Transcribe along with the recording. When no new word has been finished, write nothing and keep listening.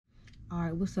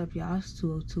Alright, what's up y'all? It's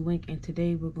 202 Wink, and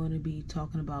today we're going to be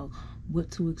talking about what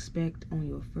to expect on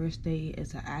your first day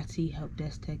as an IT help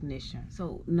desk technician.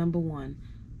 So, number one,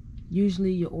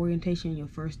 usually your orientation your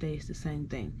first day is the same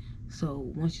thing.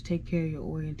 So once you take care of your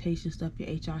orientation stuff, your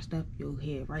HR stuff, you'll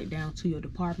head right down to your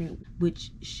department,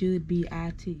 which should be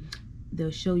IT. They'll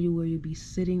show you where you'll be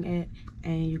sitting at,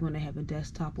 and you're going to have a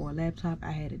desktop or a laptop.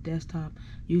 I had a desktop.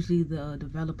 Usually the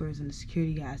developers and the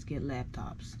security guys get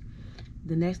laptops.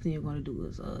 The next thing you're going to do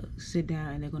is sit down,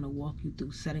 and they're going to walk you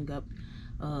through setting up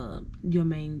your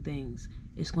main things.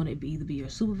 It's going to either be your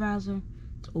supervisor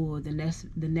or the next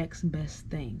best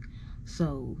thing.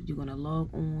 So you're going to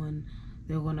log on.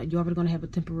 You're already going to have a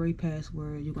temporary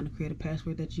password. You're going to create a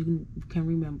password that you can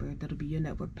remember. That'll be your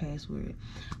network password.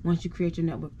 Once you create your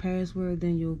network password,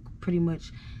 then you'll pretty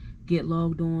much get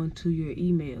logged on to your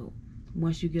email.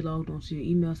 Once you get logged on to your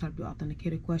email, type your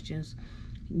authenticator questions.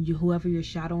 Whoever you're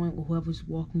shadowing or whoever's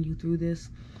walking you through this,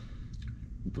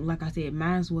 like I said,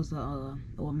 mine was a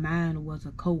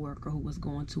coworker who was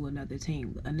going to another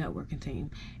team, a networking team,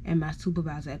 and my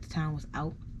supervisor at the time was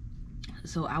out,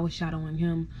 so I was shadowing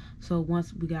him. So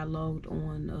once we got logged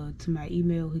on to my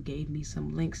email, he gave me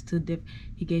some links to different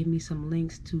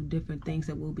things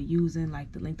that we'll be using,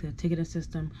 like the link to the ticketing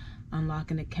system,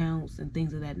 unlocking accounts, and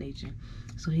things of that nature.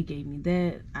 So he gave me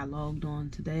that. I logged on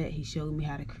to that. He showed me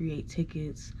how to create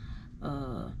tickets,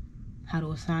 how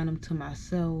to assign them to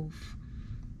myself,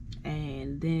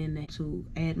 and then to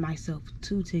add myself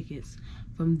to tickets.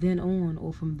 From then on,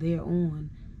 or from there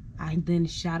on, I then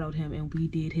shadowed him, and we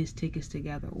did his tickets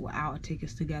together, or our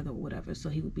tickets together, or whatever. So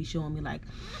he would be showing me, like,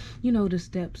 you know, the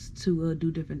steps to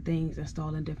do different things,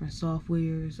 installing different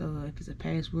softwares, if it's a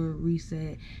password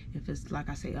reset, if it's, like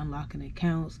I say, unlocking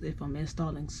accounts, if I'm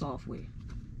installing software.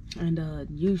 And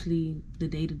usually the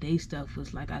day-to-day stuff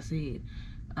was, like I said,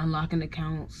 unlocking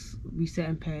accounts,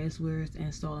 resetting passwords,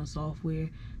 installing software.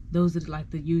 Those are like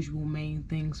the usual main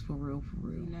things for real.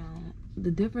 Now,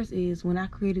 the difference is, when I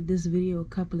created this video a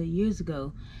couple of years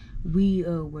ago, we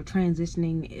were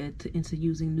transitioning into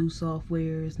using new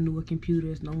softwares, newer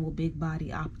computers, no more big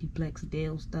body Optiplex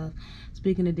Dell stuff.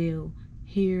 Speaking of Dell,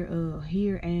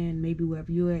 here and maybe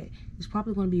wherever you're at, it's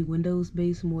probably going to be Windows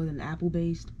based more than Apple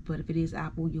based. But if it is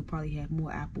Apple, you'll probably have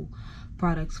more Apple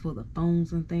products for the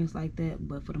phones and things like that.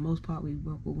 But for the most part, we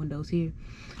work with Windows here.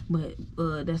 But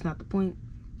that's not the point.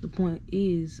 The point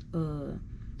is,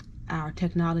 our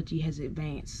technology has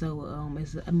advanced. So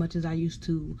as much as I used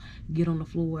to get on the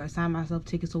floor, assign myself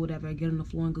tickets or whatever, I get on the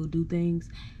floor and go do things,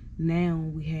 now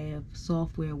we have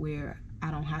software where I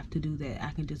don't have to do that.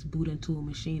 I can just boot into a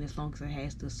machine as long as it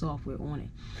has the software on it.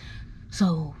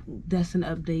 So that's an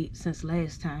update since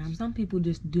last time. Some people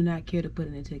just do not care to put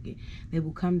in a ticket. They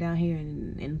will come down here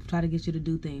and try to get you to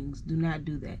do things. Do not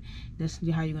do that. That's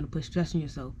how you're going to put stress on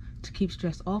yourself. To keep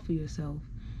stress off of yourself,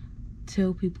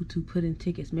 tell people to put in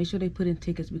tickets. Make sure they put in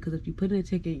tickets, because if you put in a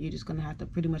ticket, you're just gonna have to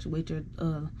pretty much wait your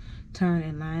turn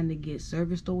in line to get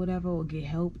serviced or whatever, or get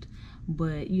helped.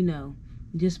 But you know,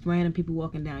 just random people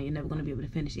walking down, you're never gonna be able to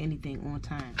finish anything on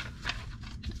time.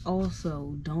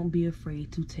 Also, don't be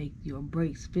afraid to take your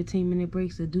breaks. 15-minute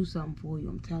breaks to do something for you,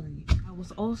 I'm telling you. I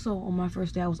was also, on my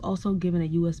first day, I was also given a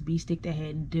USB stick that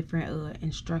had different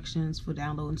instructions for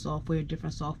downloading software,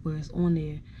 different softwares on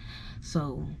there.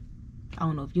 So I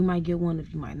don't know if you might get one,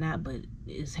 if you might not, but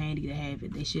it's handy to have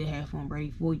it. They should have one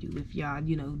ready for you if y'all,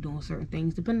 you know, doing certain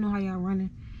things, depending on how y'all running.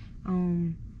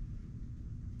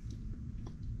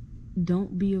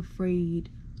 Don't be afraid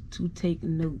to take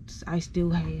notes. I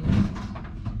still have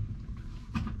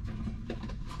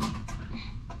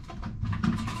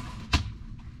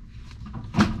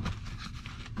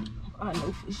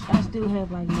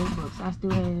like notebooks. I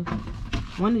still have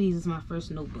one of these. Is my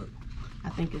first notebook. I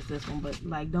think it's this one. But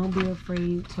like, don't be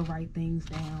afraid to write things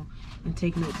down and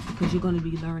take notes, because you're going to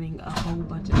be learning a whole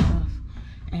bunch of stuff,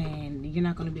 and you're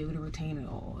not going to be able to retain it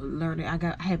all. Learn it. I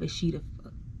have a sheet of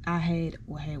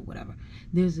whatever.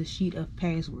 There's a sheet of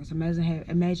passwords.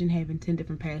 Imagine having 10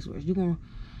 different passwords. You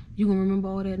gonna remember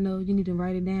all that? No, you need to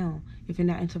write it down. If you're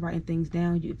not into writing things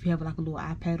down, if you have like a little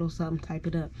iPad or something, type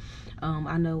it up.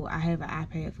 I know I have an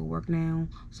iPad for work now,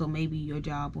 so maybe your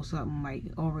job or something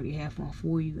might already have one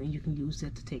for you, and you can use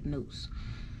that to take notes.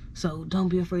 So don't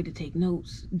be afraid to take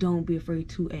notes. Don't be afraid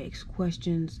to ask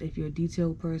questions. If you're a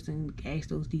detailed person, ask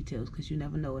those details, because you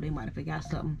never know. They might have forgot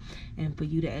something, and for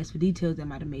you to ask for details, that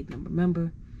might have made them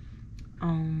remember.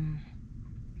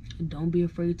 Don't be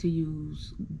afraid to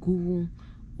use Google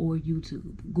or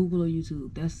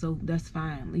YouTube. That's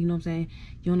fine. You know what I'm saying?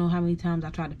 You don't know how many times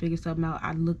I tried to figure something out.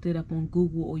 I looked it up on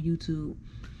Google or YouTube,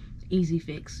 easy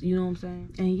fix, you know what I'm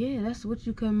saying? And yeah, that's what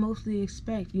you can mostly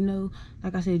expect, you know.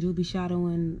 Like I said, you'll be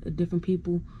shadowing different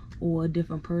people or a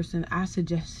different person. I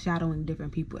suggest shadowing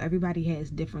different people. Everybody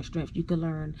has different strengths. You can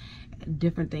learn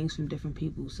different things from different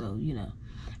people, so you know.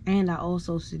 And I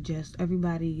also suggest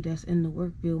everybody that's in the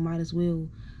work field might as well,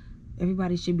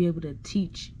 everybody should be able to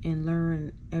teach and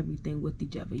learn everything with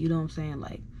each other, you know what I'm saying?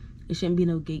 Like, it shouldn't be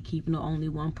no gatekeeping, no only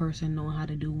one person knowing how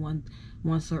to do one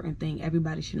certain thing.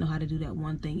 Everybody should know how to do that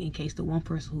one thing in case the one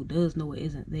person who does know it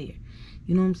isn't there.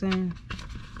 You know what I'm saying?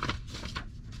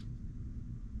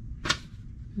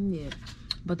 Yeah.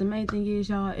 But the main thing is,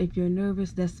 y'all, if you're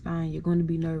nervous, that's fine. You're going to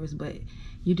be nervous, but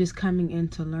you're just coming in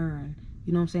to learn.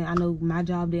 You know what I'm saying? I know my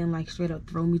job didn't like straight up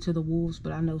throw me to the wolves,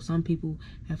 but I know some people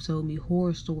have told me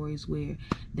horror stories where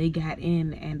they got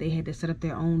in and they had to set up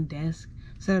their own desk,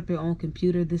 set up their own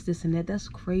computer, this and that. That's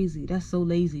crazy. That's so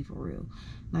lazy, for real.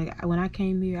 Like, when I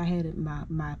came here, I had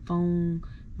my phone,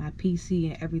 my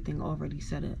PC, and everything already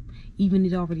set up. Even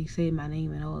it already said my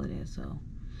name and all of that. So,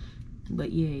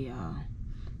 but yeah, y'all,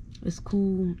 it's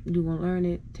cool. You're gonna learn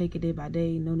it. Take it day by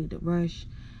day. No need to rush.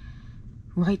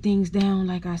 Write things down,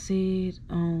 like I said,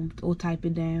 or type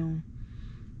it down.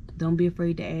 Don't be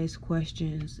afraid to ask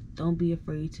questions. Don't be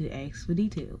afraid to ask for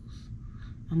details.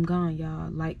 I'm gone,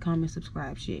 y'all. Like, comment,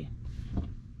 subscribe, share.